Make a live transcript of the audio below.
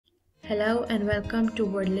Hello and welcome to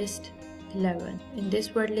Wordlist 11. In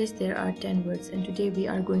this word list there are 10 words and today we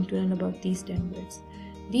are going to learn about these 10 words.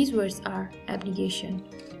 These words are abnegation,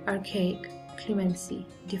 archaic, clemency,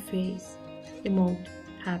 deface, emote,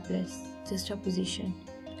 hapless, juxtaposition,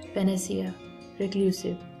 panacea,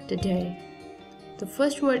 reclusive, today. The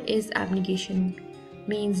first word is abnegation,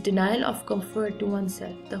 means denial of comfort to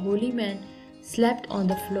oneself. The holy man slept on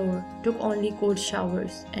the floor, took only cold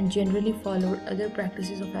showers, and generally followed other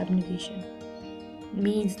practices of abnegation.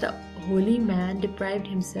 Means the holy man deprived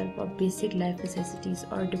himself of basic life necessities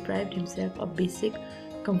or deprived himself of basic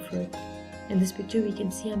comfort. In this picture we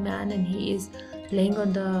can see a man and he is laying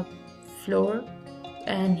on the floor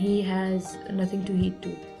and he has nothing to eat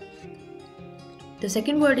to. The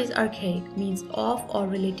second word is archaic, means of or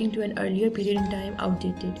relating to an earlier period in time,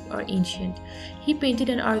 outdated or ancient. He painted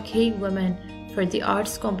an archaic woman for the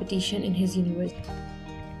arts competition in his university.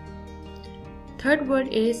 Third word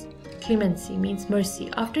is clemency, means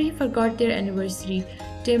mercy. After he forgot their anniversary,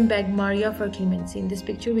 Tim begged Maria for clemency. In this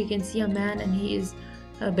picture we can see a man and he is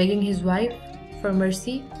begging his wife for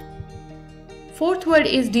mercy. Fourth word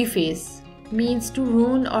is deface, means to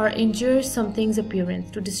ruin or injure something's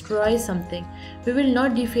appearance, to destroy something. We will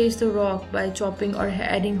not deface the rock by chopping or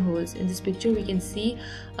adding holes. In this picture we can see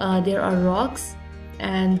there are rocks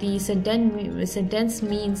and the sentence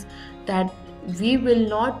means that we will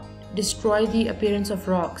not destroy the appearance of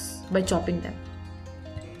rocks by chopping them.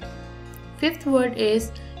 Fifth word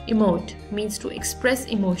is emote, means to express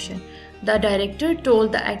emotion. The director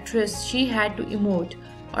told the actress she had to emote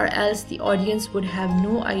or else the audience would have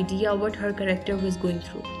no idea what her character was going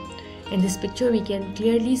through. In this picture we can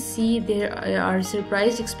clearly see there are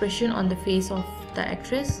surprised expression on the face of the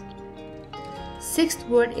actress. Sixth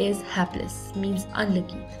word is hapless, means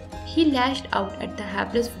unlucky. He lashed out at the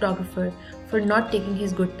hapless photographer for not taking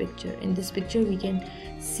his good picture. In this picture we can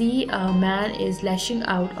see a man is lashing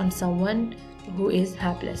out on someone who is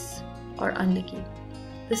hapless or unlucky.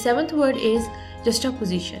 The seventh word is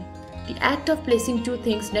juxtaposition, the act of placing two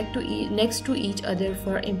things next to each other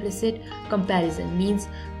for implicit comparison, means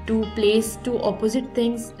to place two opposite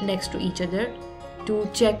things next to each other to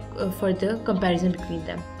check for the comparison between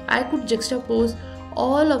them. I could juxtapose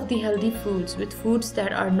all of the healthy foods with foods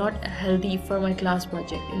that are not healthy for my class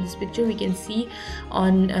project. In this picture we can see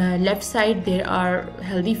on left side there are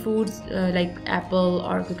healthy foods like apple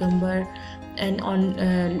or cucumber, and on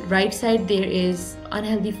right side there is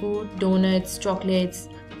unhealthy food, donuts, chocolates.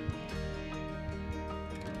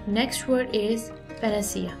 Next word is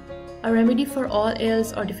panacea, a remedy for all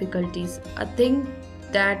ills or difficulties, a thing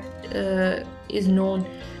that is known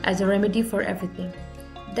as a remedy for everything.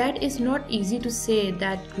 That is not easy to say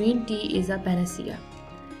that green tea is a panacea,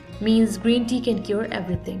 means green tea can cure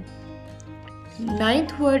everything.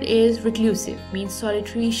 Ninth word is reclusive, means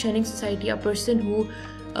solitary, shunning society, a person who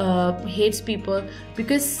hates people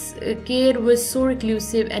because Cade was so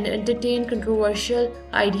reclusive and entertained controversial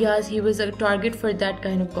ideas. He was a target for that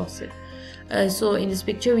kind of gossip. So in this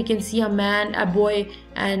picture we can see a man, a boy,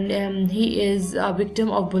 and he is a victim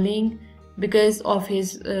of bullying because of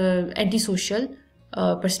his antisocial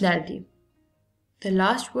personality. The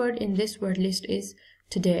last word in this word list is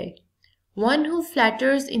today. One who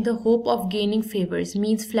flatters in the hope of gaining favors,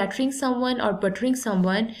 means flattering someone or buttering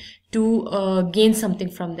someone to gain something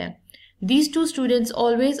from them. These two students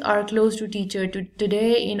always are close to teacher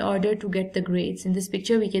today in order to get the grades. In this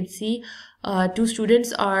picture we can see two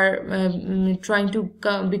students are trying to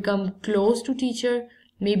become close to teacher,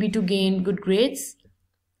 maybe to gain good grades.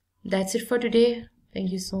 That's it for today.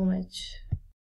 Thank you so much.